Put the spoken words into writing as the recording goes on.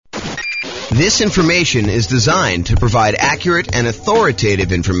This information is designed to provide accurate and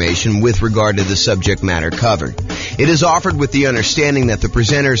authoritative information with regard to the subject matter covered. It is offered with the understanding that the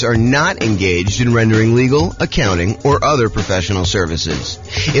presenters are not engaged in rendering legal, accounting, or other professional services.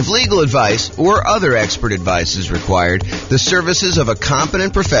 If legal advice or other expert advice is required, the services of a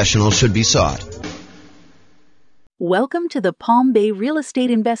competent professional should be sought. Welcome to the Palm Bay Real Estate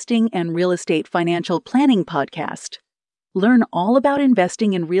Investing and Real Estate Financial Planning Podcast. Learn all about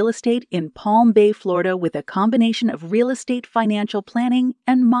investing in real estate in Palm Bay, Florida, with a combination of real estate financial planning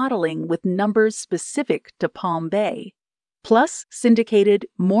and modeling with numbers specific to Palm Bay. Plus, syndicated,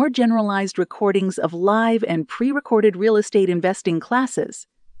 more generalized recordings of live and pre-recorded real estate investing classes,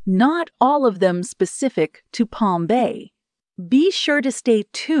 not all of them specific to Palm Bay. Be sure to stay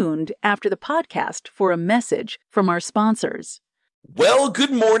tuned after the podcast for a message from our sponsors. Well,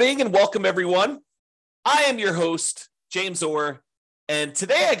 good morning and welcome, everyone. I am your host, James Orr, and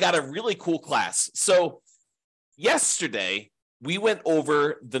today I got a really cool class. So yesterday, we went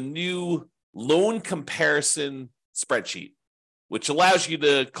over the new loan comparison spreadsheet, which allows you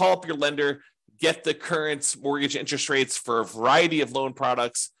to call up your lender, get the current mortgage interest rates for a variety of loan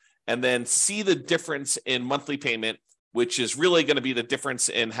products, and then see the difference in monthly payment, which is really going to be the difference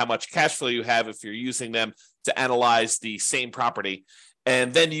in how much cash flow you have if you're using them to analyze the same property.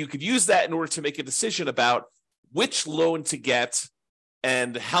 And then you could use that in order to make a decision about which loan to get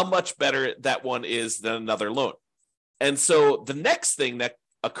and how much better that one is than another loan. And so the next thing that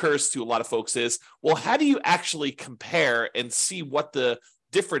occurs to a lot of folks is, well, how do you actually compare and see what the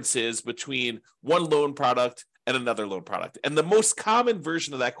difference is between one loan product and another loan product? And the most common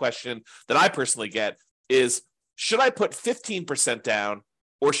version of that question that I personally get is, should I put 15% down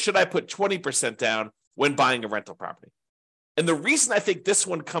or should I put 20% down when buying a rental property? And the reason I think this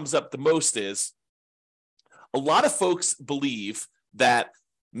one comes up the most is a lot of folks believe that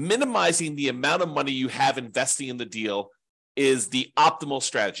minimizing the amount of money you have investing in the deal is the optimal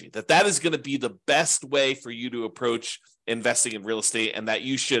strategy, that is going to be the best way for you to approach investing in real estate, and that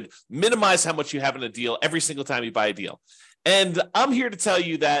you should minimize how much you have in a deal every single time you buy a deal. And I'm here to tell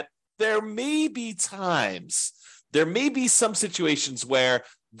you that there may be times, there may be some situations where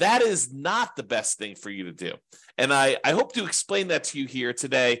that is not the best thing for you to do. And I hope to explain that to you here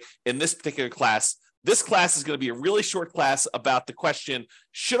today in this particular class. This class is going to be a really short class about the question,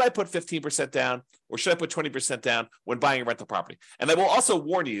 should I put 15% down or should I put 20% down when buying a rental property? And I will also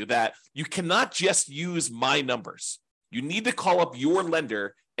warn you that you cannot just use my numbers. You need to call up your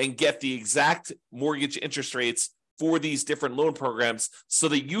lender and get the exact mortgage interest rates for these different loan programs so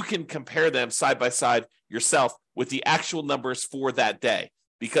that you can compare them side by side yourself with the actual numbers for that day,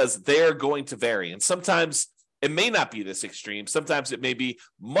 because they are going to vary. And sometimes it may not be this extreme. Sometimes it may be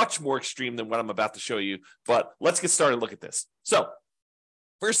much more extreme than what I'm about to show you, but let's get started and look at this. So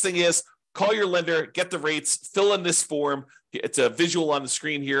first thing is, call your lender, get the rates, fill in this form. It's a visual on the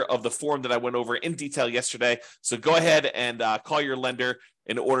screen here of the form that I went over in detail yesterday. So go ahead and call your lender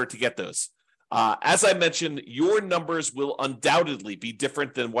in order to get those. As I mentioned, your numbers will undoubtedly be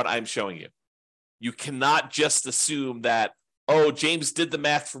different than what I'm showing you. You cannot just assume that, oh, James did the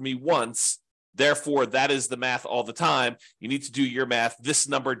math for me once, therefore that is the math all the time. You need to do your math. This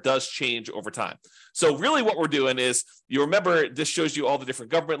number does change over time. So really what we're doing is, you remember this shows you all the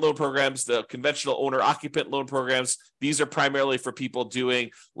different government loan programs, the conventional owner-occupant loan programs. These are primarily for people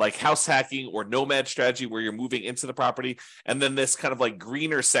doing like house hacking or nomad strategy where you're moving into the property. And then this kind of like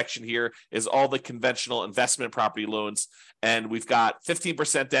greener section here is all the conventional investment property loans. And we've got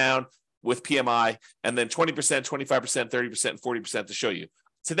 15% down with PMI, and then 20%, 25%, 30%, and 40% to show you.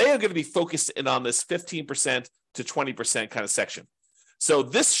 Today, I'm going to be focused in on this 15% to 20% kind of section. So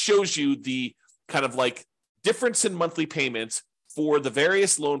this shows you the kind of like difference in monthly payments for the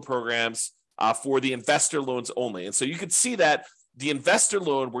various loan programs for the investor loans only. And so you can see that the investor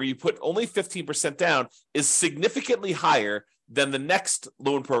loan where you put only 15% down is significantly higher than the next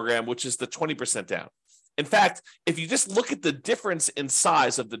loan program, which is the 20% down. In fact, if you just look at the difference in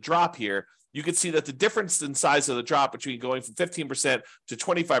size of the drop here, you can see that the difference in size of the drop between going from 15% to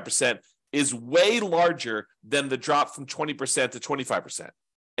 25% is way larger than the drop from 20% to 25%.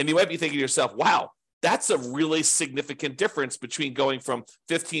 And you might be thinking to yourself, wow, that's a really significant difference between going from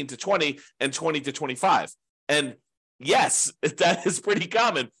 15 to 20 and 20 to 25. And yes, that is pretty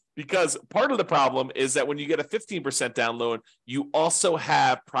common, because part of the problem is that when you get a 15% down loan, you also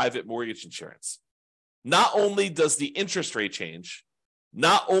have private mortgage insurance. Not only does the interest rate change,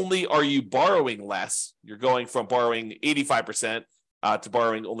 not only are you borrowing less, you're going from borrowing 85% to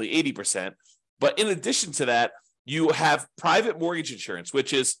borrowing only 80%, but in addition to that, you have private mortgage insurance,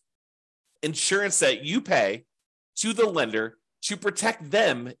 which is insurance that you pay to the lender to protect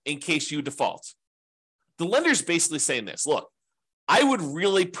them in case you default. The lender's basically saying this, look, I would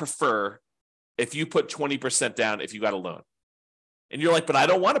really prefer if you put 20% down if you got a loan. And you're like, but I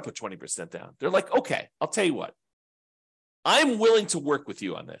don't want to put 20% down. They're like, okay, I'll tell you what. I'm willing to work with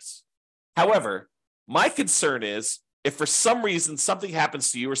you on this. However, my concern is if for some reason something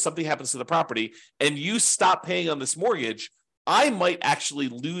happens to you or something happens to the property and you stop paying on this mortgage, I might actually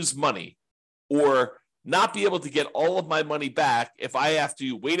lose money or not be able to get all of my money back if I have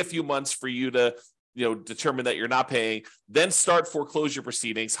to wait a few months for you to determine that you're not paying, then start foreclosure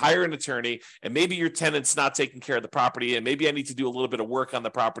proceedings, hire an attorney, and maybe your tenant's not taking care of the property, and maybe I need to do a little bit of work on the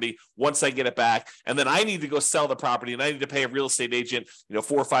property once I get it back, and then I need to go sell the property, and I need to pay a real estate agent,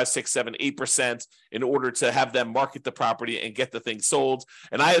 4, 5, 6, 7, 8% in order to have them market the property and get the thing sold.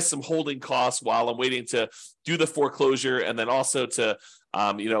 And I have some holding costs while I'm waiting to do the foreclosure, and then also to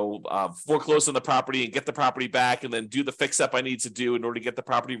foreclose on the property and get the property back and then do the fix up I need to do in order to get the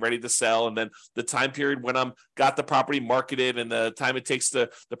property ready to sell. And then the time period when I'm got the property marketed and the time it takes the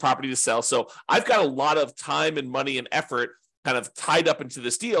property to sell. So I've got a lot of time and money and effort kind of tied up into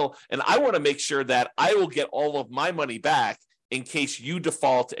this deal. And I want to make sure that I will get all of my money back in case you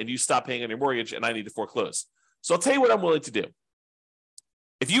default and you stop paying on your mortgage and I need to foreclose. So I'll tell you what I'm willing to do.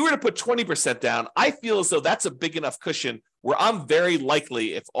 If you were to put 20% down, I feel as though that's a big enough cushion where I'm very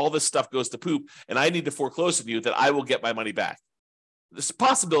likely, if all this stuff goes to poop and I need to foreclose with you, that I will get my money back. There's a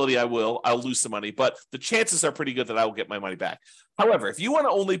possibility I'll lose some money, but the chances are pretty good that I will get my money back. However, if you want to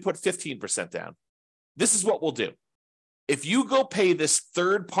only put 15% down, this is what we'll do. If you go pay this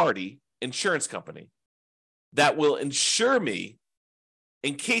third-party insurance company that will insure me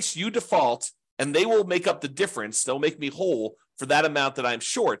in case you default, and they will make up the difference, they'll make me whole for that amount that I'm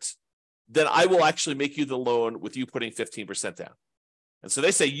short, then I will actually make you the loan with you putting 15% down. And so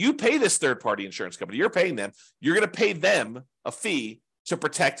they say, you pay this third-party insurance company, you're paying them, you're going to pay them a fee to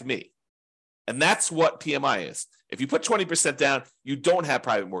protect me. And that's what PMI is. If you put 20% down, you don't have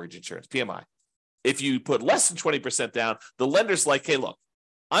private mortgage insurance, PMI. If you put less than 20% down, the lender's like, hey, look,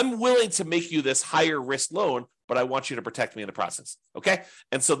 I'm willing to make you this higher risk loan, but I want you to protect me in the process, okay?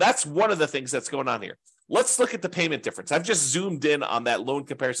 And so that's one of the things that's going on here. Let's look at the payment difference. I've just zoomed in on that loan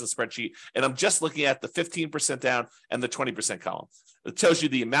comparison spreadsheet, and I'm just looking at the 15% down and the 20% column. It tells you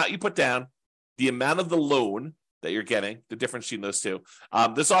the amount you put down, the amount of the loan that you're getting, the difference between those two.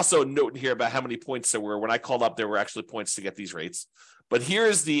 There's also a note in here about how many points there were. When I called up, there were actually points to get these rates. But here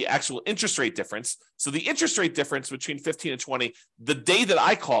is the actual interest rate difference. So the interest rate difference between 15 and 20, the day that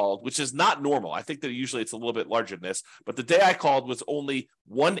I called, which is not normal. I think that usually it's a little bit larger than this, but the day I called was only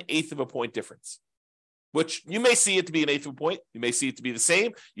 1/8 of a point difference, which you may see it to be 1/8 of a point. You may see it to be the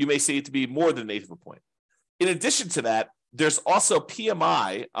same. You may see it to be more than 1/8 of a point. In addition to that, there's also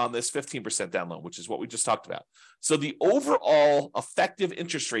PMI on this 15% down loan, which is what we just talked about. So the overall effective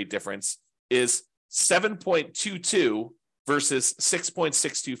interest rate difference is 7.22 versus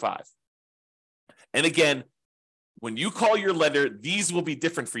 6.625. And again, when you call your lender, these will be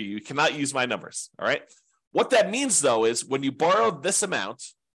different for you. You cannot use my numbers, all right? What that means, though, is when you borrow this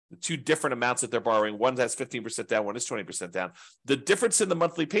amount, the two different amounts that they're borrowing, one has 15% down, one is 20% down, the difference in the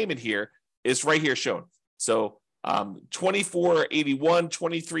monthly payment here is right here shown. So $24.81,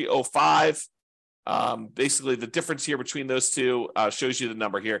 $23.05. Basically, the difference here between those two shows you the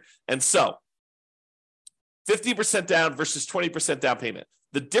number here. And so 50% down versus 20% down payment.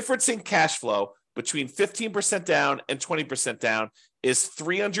 The difference in cash flow between 15% down and 20% down is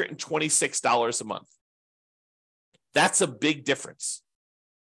 $326 a month. That's a big difference.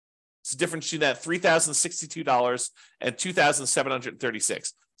 It's a difference between that $3,062 and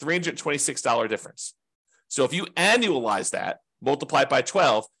 $2,736, $326 difference. So if you annualize that, multiply it by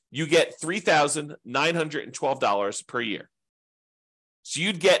 12, you get $3,912 per year. So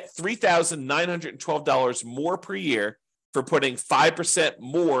you'd get $3,912 more per year for putting 5%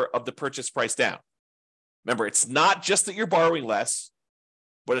 more of the purchase price down. Remember, it's not just that you're borrowing less,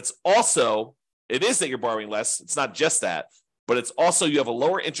 but it is that you're borrowing less. It's not just that, but it's also you have a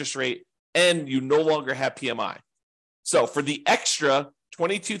lower interest rate and you no longer have PMI. So for the extra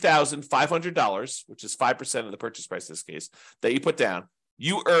 $22,500, which is 5% of the purchase price in this case, that you put down,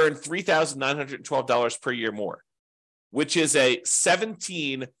 you earn $3,912 per year more, which is a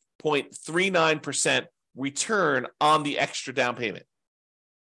 17.39% return on the extra down payment.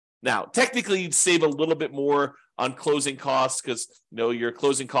 Now, technically, you'd save a little bit more on closing costs because your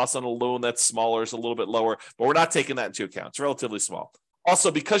closing costs on a loan that's smaller is a little bit lower, but we're not taking that into account. It's relatively small.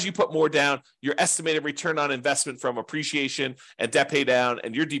 Also, because you put more down, your estimated return on investment from appreciation and debt pay down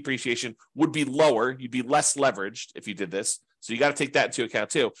and your depreciation would be lower. You'd be less leveraged if you did this. So you got to take that into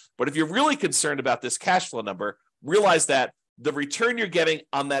account too. But if you're really concerned about this cash flow number, realize that the return you're getting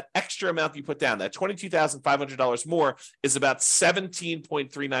on that extra amount you put down, that $22,500 more, is about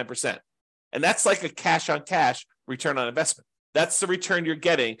 17.39%. And that's like a cash on cash return on investment. That's the return you're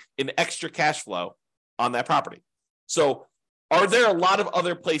getting in extra cash flow on that property. So are there a lot of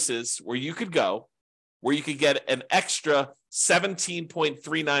other places where you could go where you could get an extra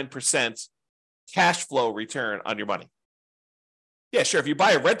 17.39% cash flow return on your money? Yeah, sure. If you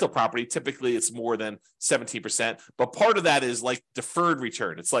buy a rental property, typically it's more than 17%, but part of that is like deferred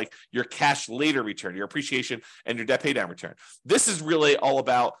return. It's like your cash later return, your appreciation and your debt pay down return. This is really all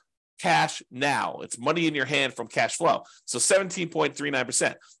about cash now. It's money in your hand from cash flow. So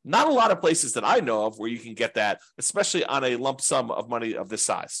 17.39%. Not a lot of places that I know of where you can get that, especially on a lump sum of money of this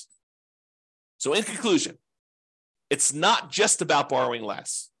size. So in conclusion, it's not just about borrowing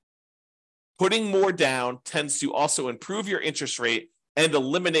less. Putting more down tends to also improve your interest rate and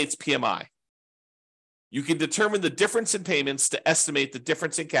eliminates PMI. You can determine the difference in payments to estimate the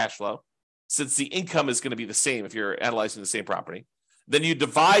difference in cash flow, since the income is going to be the same if you're analyzing the same property. Then you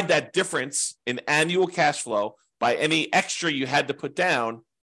divide that difference in annual cash flow by any extra you had to put down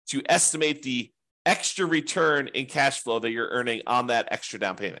to estimate the extra return in cash flow that you're earning on that extra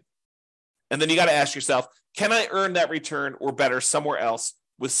down payment. And then you got to ask yourself, can I earn that return or better somewhere else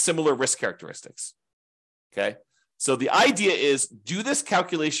with similar risk characteristics? Okay. So the idea is do this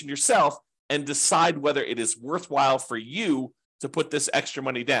calculation yourself and decide whether it is worthwhile for you to put this extra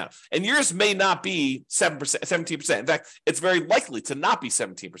money down. And yours may not be 7%, 17%. In fact, it's very likely to not be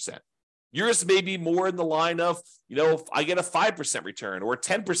 17%. Yours may be more in the line of, if I get a 5% return or a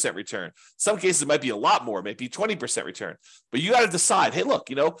 10% return. Some cases it might be a lot more, maybe 20% return. But you got to decide, hey, look,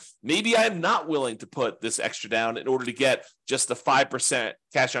 maybe I'm not willing to put this extra down in order to get just a 5%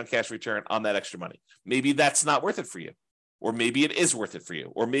 cash on cash return on that extra money. Maybe that's not worth it for you. Or maybe it is worth it for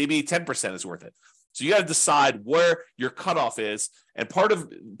you. Or maybe 10% is worth it. So you got to decide where your cutoff is. And part of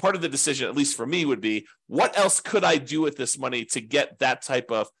the decision, at least for me, would be what else could I do with this money to get that type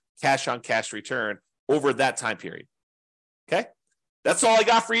of cash on cash return over that time period. Okay. That's all I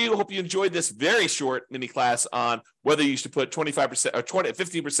got for you. Hope you enjoyed this very short mini class on whether you should put 25% or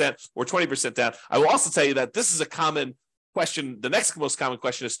 15% or 20% down. I will also tell you that this is a common question. The next most common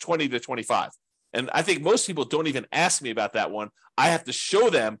question is 20 to 25. And I think most people don't even ask me about that one. I have to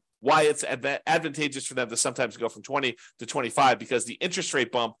show them why it's advantageous for them to sometimes go from 20 to 25 because the interest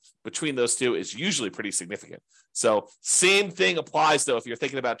rate bump between those two is usually pretty significant. So same thing applies though if you're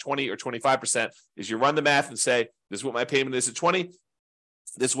thinking about 20 or 25%, is you run the math and say, this is what my payment is at 20,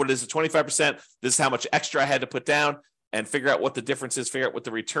 this is what it is at 25%, this is how much extra I had to put down, and figure out what the difference is, figure out what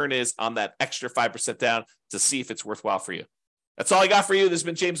the return is on that extra 5% down to see if it's worthwhile for you. That's all I got for you. This has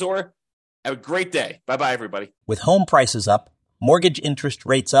been James Orr. Have a great day. Bye-bye, everybody. With home prices up, mortgage interest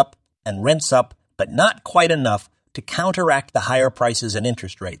rates up, and rents up, but not quite enough to counteract the higher prices and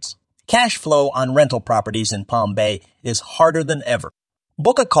interest rates. Cash flow on rental properties in Palm Bay is harder than ever.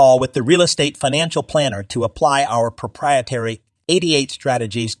 Book a call with the Real Estate Financial Planner to apply our proprietary 88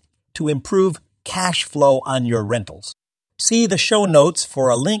 strategies to improve cash flow on your rentals. See the show notes for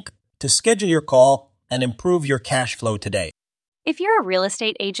a link to schedule your call and improve your cash flow today. If you're a real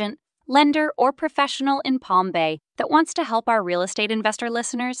estate agent, lender, or professional in Palm Bay that wants to help our real estate investor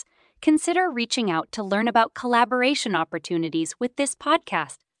listeners, consider reaching out to learn about collaboration opportunities with this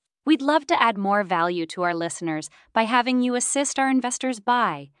podcast. We'd love to add more value to our listeners by having you assist our investors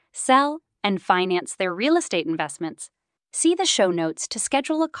buy, sell, and finance their real estate investments. See the show notes to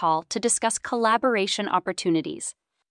schedule a call to discuss collaboration opportunities.